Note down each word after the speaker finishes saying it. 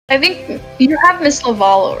I think you have Miss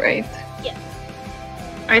Lovallo, right? Yes.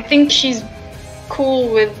 I think she's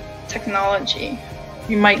cool with technology.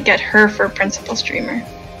 You might get her for principal streamer.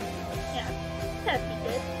 Yeah, that'd be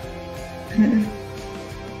good. Mhm.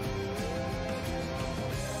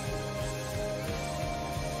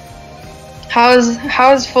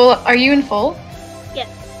 How's full? Are you in full? Yes.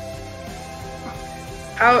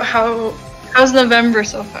 How's November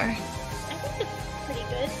so far? I think it's pretty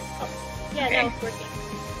good. Oh, yeah, Okay. no, it's working.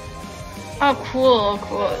 Oh,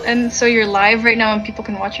 cool. And so you're live right now and people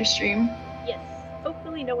can watch your stream? Yes.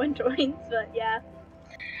 Hopefully no one joins, but yeah.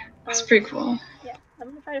 That's pretty cool. Yeah, I'm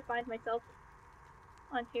gonna try to find myself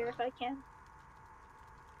on here if I can.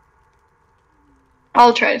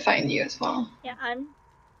 I'll try to find you as well. Yeah, I'm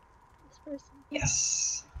this person.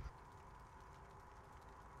 Yes.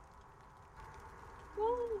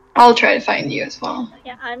 Whoa. I'll try to find you as well.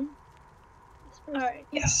 Yeah, I'm this person. Alright.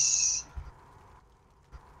 Yes.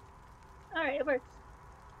 Alright, it works.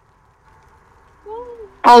 Whoa.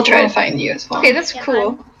 I'll try to find you as well. Okay, that's Yeah,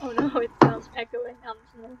 cool. Oh no, it sounds echoing. I'm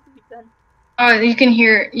just gonna be done. Oh, you can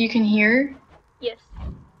hear? Yes.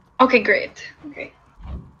 Okay, great. Okay.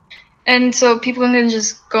 And so people can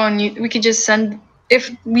just go on we could just send, if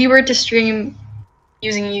we were to stream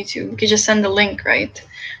using YouTube, we could just send the link, right?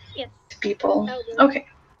 Yes. To people. Okay.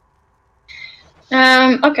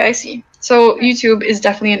 Okay, I see. So YouTube is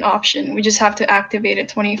definitely an option. We just have to activate it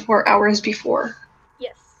 24 hours before.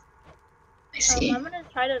 Yes. I see. I'm gonna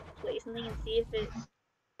try to play something and see if it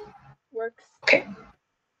works. Okay.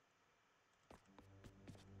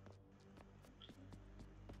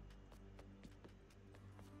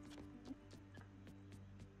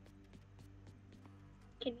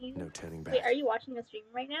 Can you? No turning back. Wait, are you watching the stream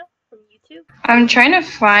right now from YouTube? I'm trying to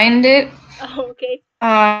find it. Oh, okay.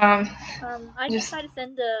 I can try to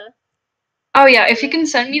send a. Oh yeah, if you can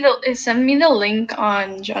send me the link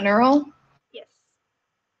on general. Yes.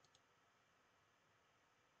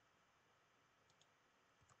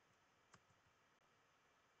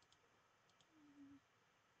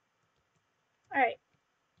 All right.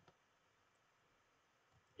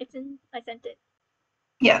 It's in. I sent it.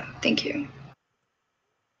 Yeah, thank you.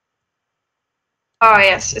 Oh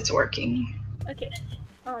yes, it's working. Okay.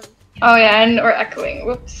 Oh yeah, and or echoing.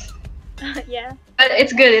 Whoops. Yeah. But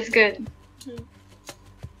it's good. It's good.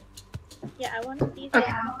 Yeah, I want to see if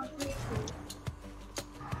Okay. am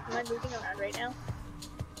I moving around right now?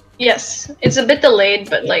 Yes, it's a bit delayed,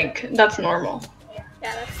 but like that's normal. Yeah,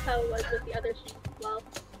 that's how it was with the other stream as well.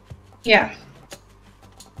 Yeah.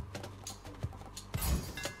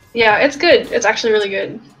 Yeah, it's good. It's actually really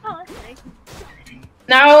good. Oh, that's nice.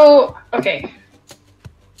 Now, okay.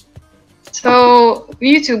 So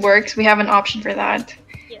YouTube works. We have an option for that.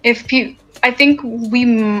 Yes. I think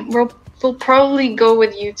we'll probably go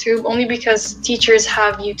with YouTube only because teachers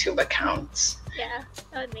have YouTube accounts. Yeah,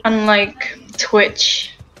 that would make unlike sense.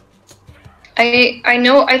 Twitch. I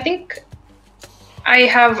think I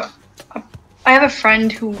have a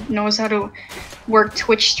friend who knows how to work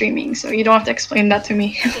Twitch streaming, so you don't have to explain that to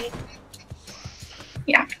me. Okay.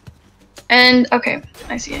 Yeah. And okay,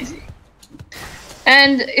 I see.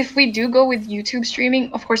 And if we do go with YouTube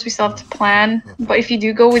streaming, of course we still have to plan, but if you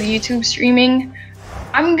do go with YouTube streaming,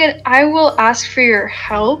 I will ask for your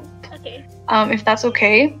help. Okay. If that's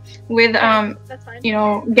okay, with that's fine. you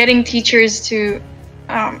know, getting teachers to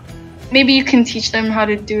maybe you can teach them how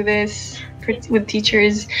to do this with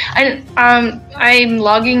teachers. I'm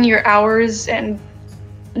logging your hours, and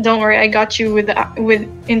don't worry, I got you with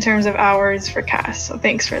in terms of hours for CAS, so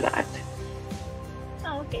thanks for that.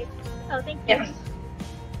 Oh, okay. Oh, thank you. Yeah.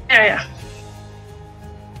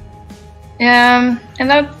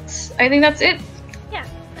 And I think that's it. Yeah.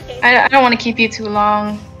 Okay. I don't want to keep you too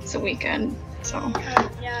long. It's a weekend, so.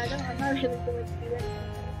 Yeah, I'm not really going to do anything.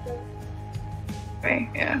 So. Right.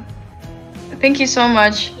 Yeah. Thank you so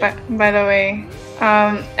much. By the way,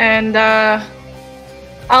 and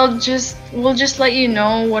we'll just let you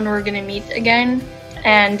know when we're gonna meet again,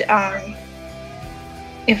 and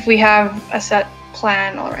if we have a set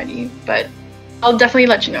plan already, but I'll definitely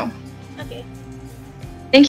let you know. Okay.